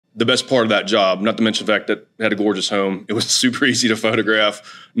the best part of that job, not to mention the fact that I had a gorgeous home. It was super easy to photograph,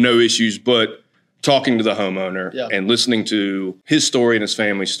 no issues, but talking to the homeowner and listening to his story and his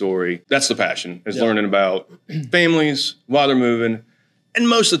family's story, that's the passion, is learning about families, why they're moving. And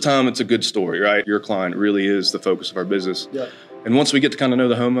most of the time, it's a good story, right? Your client really is the focus of our business. And once we get to kind of know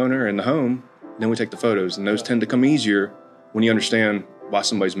the homeowner and the home, then we take the photos. And those tend to come easier when you understand why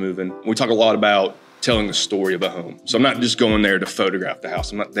somebody's moving. We talk a lot about telling the story of a home. So I'm not just going there to photograph the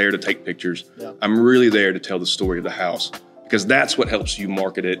house. I'm not there to take pictures. I'm really there to tell the story of the house, because that's what helps you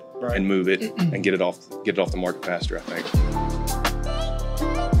market it and move it and get it off the market faster, I think.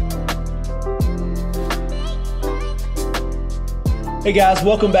 Hey guys,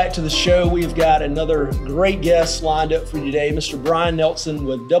 welcome back to the show. We've got another great guest lined up for you today, Mr. Brian Nelson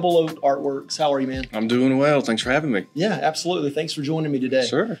with Double Oak Artworks. How are you, man? I'm doing well. Thanks for having me. Yeah, absolutely. Thanks for joining me today.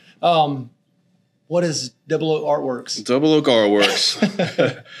 Sure. What is Double Oak Artworks? Double Oak Artworks.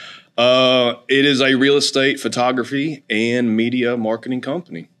 It is a real estate photography and media marketing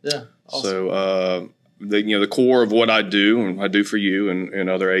company. Yeah. Awesome. So the core of what I do and I do for you and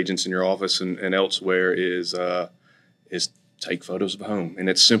other agents in your office and elsewhere is take photos of a home. In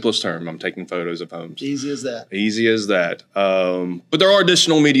its simplest term, I'm taking photos of homes. Easy as that. Easy as that. But there are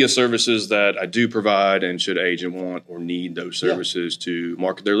additional media services that I do provide, and should agent want or need those services to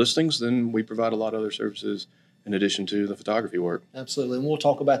market their listings, then we provide a lot of other services in addition to the photography work. Absolutely. And we'll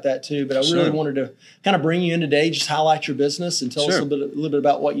talk about that too. But I really wanted to kind of bring you in today, just highlight your business and tell us a little bit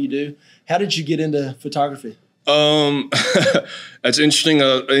about what you do. How did you get into photography? That's interesting.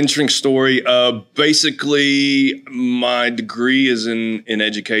 Interesting story. Basically, my degree is in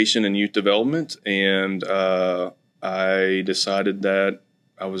education and youth development, and I decided that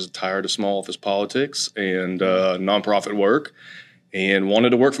I was tired of small office politics and nonprofit work, and wanted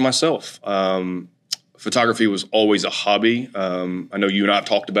to work for myself. Photography was always a hobby. I know you and I have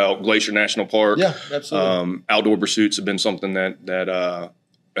talked about Glacier National Park. Yeah, absolutely. Outdoor pursuits have been something that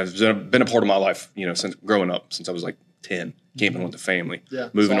has been a part of my life, since growing up, since I was like 10, camping with the family,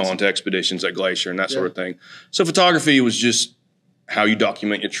 moving on to expeditions at Glacier and that sort of thing. So photography was just how you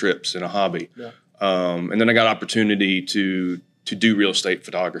document your trips and a hobby. And then I got opportunity to do real estate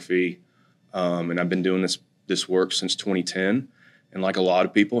photography. And I've been doing this work since 2010. And like a lot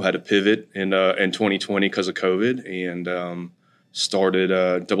of people, had to pivot in 2020 because of COVID, and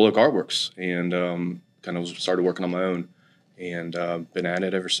started Double Oak Artworks, and kind of started working on my own. And been at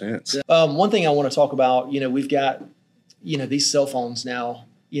it ever since. One thing I want to talk about, we've got, these cell phones now,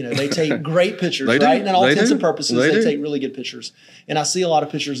 they take great pictures, right? And all intents and purposes, they take really good pictures. And I see a lot of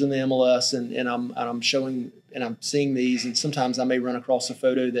pictures in the MLS, and I'm showing, and I'm seeing these, and sometimes I may run across a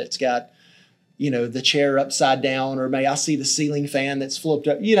photo that's got, the chair upside down, or I see the ceiling fan that's flipped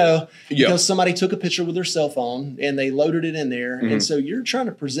up, because somebody took a picture with their cell phone and they loaded it in there. And so you're trying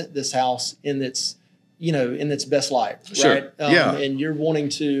to present this house in its best light, right? And you're wanting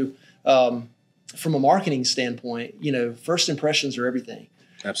to, from a marketing standpoint, first impressions are everything.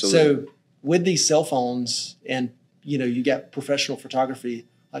 Absolutely. So with these cell phones and, you got professional photography,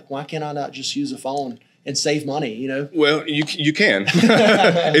 like why can't I not just use a phone and save money, Well, you can.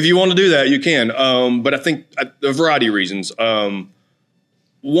 If you want to do that, you can. But I think a variety of reasons. One,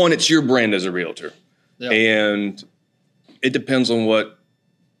 it's your brand as a realtor. And it depends on what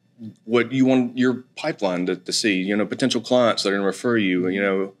you want your pipeline to see, potential clients that are going to refer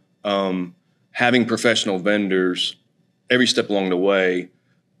you, having professional vendors every step along the way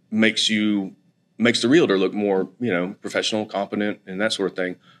makes the realtor look more, professional, competent, and that sort of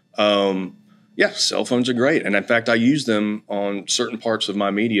thing. Cell phones are great. And in fact, I use them on certain parts of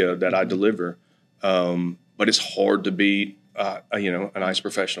my media that I deliver. But it's hard to beat, a nice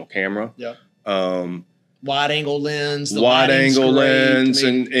professional camera. Wide angle lens, and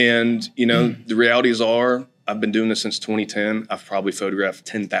the realities are, I've been doing this since 2010. I've probably photographed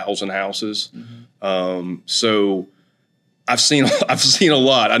 10,000 houses. So I've seen a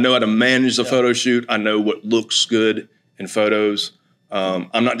lot. I know how to manage the photo shoot. I know what looks good in photos.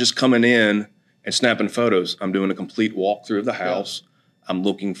 I'm not just coming in and snapping photos. I'm doing a complete walkthrough of the house. I'm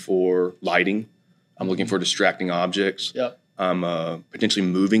looking for lighting. I'm looking for distracting objects. I'm potentially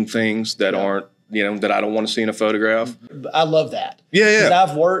moving things that aren't, that I don't want to see in a photograph. I love that. Because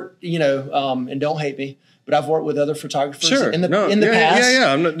I've worked, and don't hate me, but I've worked with other photographers in the past.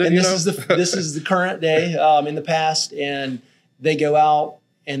 I'm not, and this is the current day. In the past, and they go out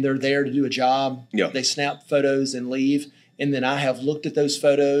and they're there to do a job. They snap photos and leave. And then I have looked at those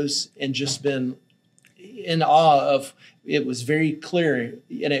photos and just been in awe of. It was very clear,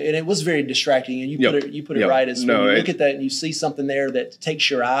 and it was very distracting. And you put it right. As when you look at that and you see something there that takes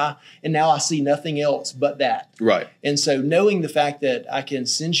your eye, and now I see nothing else but that. Right. And so knowing the fact that I can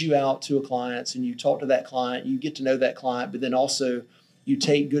send you out to a client and you talk to that client, you get to know that client, but then also you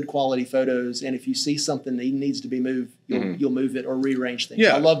take good quality photos, and if you see something that needs to be moved, you'll move it or rearrange things.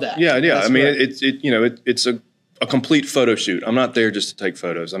 I love that. Yeah. That's it's a complete photo shoot. I'm not there just to take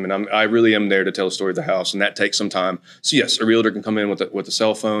photos. I mean, I really am there to tell the story of the house, and that takes some time. So yes, a realtor can come in with a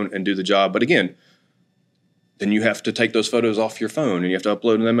cell phone and do the job, but again, then you have to take those photos off your phone and you have to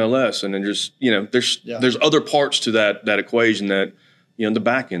upload an MLS, and then just there's other parts to that equation that the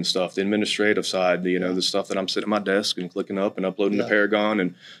back end stuff, the administrative side, the stuff that I'm sitting at my desk and clicking up and uploading to Paragon,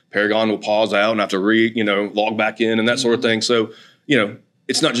 and Paragon will pause out and I have to log back in and that sort of thing. So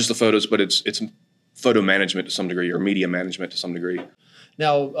it's not just the photos, but it's photo management to some degree, or media management to some degree.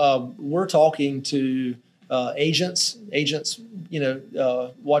 Now, we're talking to agents,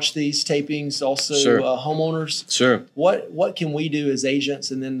 watch these tapings, also homeowners. Sure. What can we do as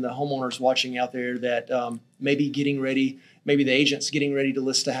agents, and then the homeowners watching out there that maybe the agent's getting ready to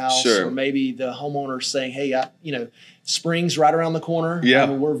list a house, or maybe the homeowner's saying, hey, spring's right around the corner. Yeah.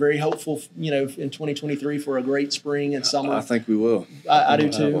 We're very hopeful, in 2023 for a great spring and summer. I think we will. I do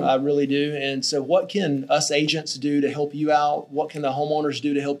too. I really do. And so what can us agents do to help you out? What can the homeowners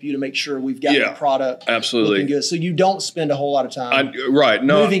do to help you to make sure we've got the product looking good? So you don't spend a whole lot of time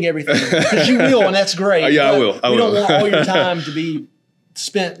moving everything. Because you will, and that's great. I will. We don't want all your time to be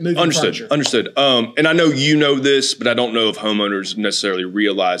spent moving furniture. Understood. And I know this, but I don't know if homeowners necessarily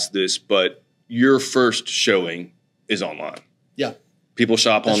realize this, but your first showing is online. Yeah. People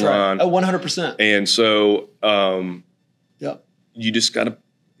shop online. Right. 100%. And so you just gotta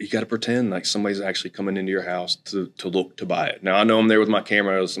pretend like somebody's actually coming into your house to look to buy it. Now I know I'm there with my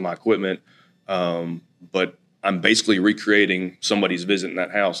cameras and my equipment, but I'm basically recreating somebody's visit in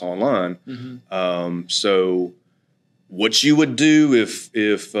that house online. So what you would do if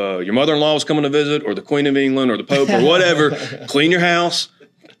your mother-in-law was coming to visit, or the Queen of England, or the Pope, or whatever, clean your house,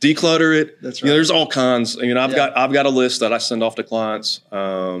 declutter it. That's right. There's all kinds. I've got a list that I send off to clients,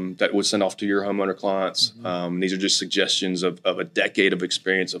 that would send off to your homeowner clients. These are just suggestions of a decade of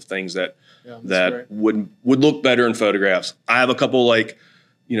experience of things that would look better in photographs. I have a couple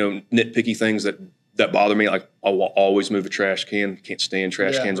nitpicky things that bother me. Like I will always move a trash can. Can't stand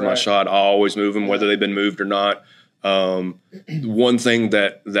trash cans in my shot. I always move them, whether they've been moved or not. One thing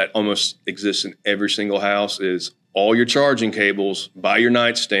that almost exists in every single house is all your charging cables by your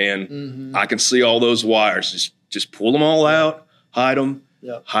nightstand. I can see all those wires. Just pull them all out, hide them,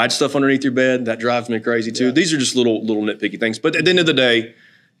 hide stuff underneath your bed. That drives me crazy too. These are just little nitpicky things. But at the end of the day,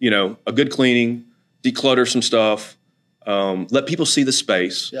 a good cleaning, declutter some stuff, let people see the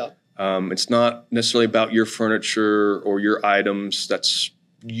space. It's not necessarily about your furniture or your items. That's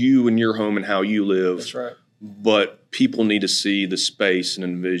you and your home and how you live. That's right. But people need to see the space and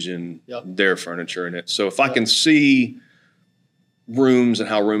envision their furniture in it. So if I can see rooms and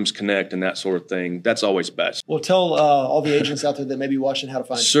how rooms connect and that sort of thing, that's always best. Well, tell all the agents out there that may be watching how to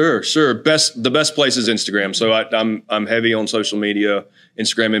find you. Sure. The best place is Instagram. So I'm heavy on social media,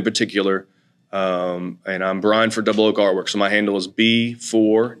 Instagram in particular. And I'm Brian for Double Oak Artworks. So my handle is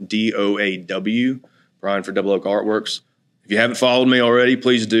B4DOAW, Brian for Double Oak Artworks. If you haven't followed me already,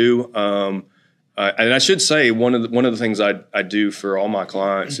 please do. And I should say one of the things I do for all my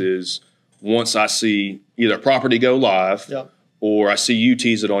clients is once I see either a property go live or I see you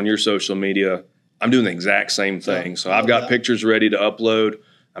tease it on your social media, I'm doing the exact same thing. So I've got pictures ready to upload.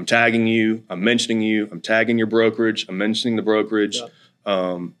 I'm tagging you. I'm mentioning you. I'm tagging your brokerage. I'm mentioning the brokerage.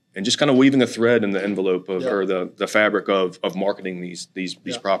 And just kind of weaving a thread in the envelope of or the fabric of marketing these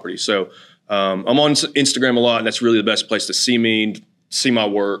properties. So I'm on Instagram a lot, and that's really the best place to see me, see my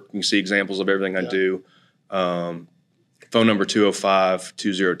work. You can see examples of everything I do. Phone number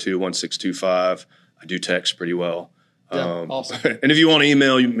 205-202-1625. I do text pretty well. Awesome. And if you want to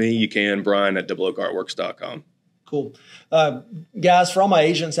email me, you can, Brian at doubleoakartworks.com. Cool. Guys, for all my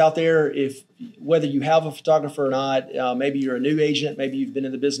agents out there, whether you have a photographer or not, maybe you're a new agent, maybe you've been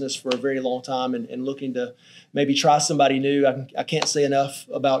in the business for a very long time and looking to maybe try somebody new. I can't say enough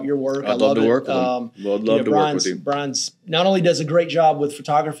about your work. I'd love to work with them. Love to work with you. Brian's not only does a great job with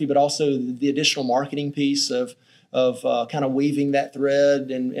photography, but also the additional marketing piece of kind of weaving that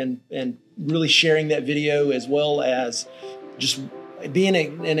thread and really sharing that video, as well as just being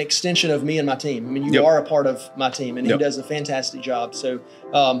an extension of me and my team. I mean, you are a part of my team, and he does a fantastic job. So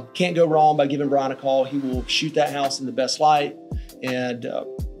can't go wrong by giving Brian a call. He will shoot that house in the best light. And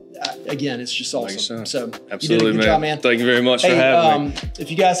again, it's just awesome. So absolutely, you did a good job, man. Thank you very much for having me. If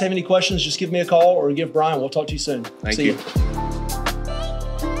you guys have any questions, just give me a call or give Brian. We'll talk to you soon. Thank you.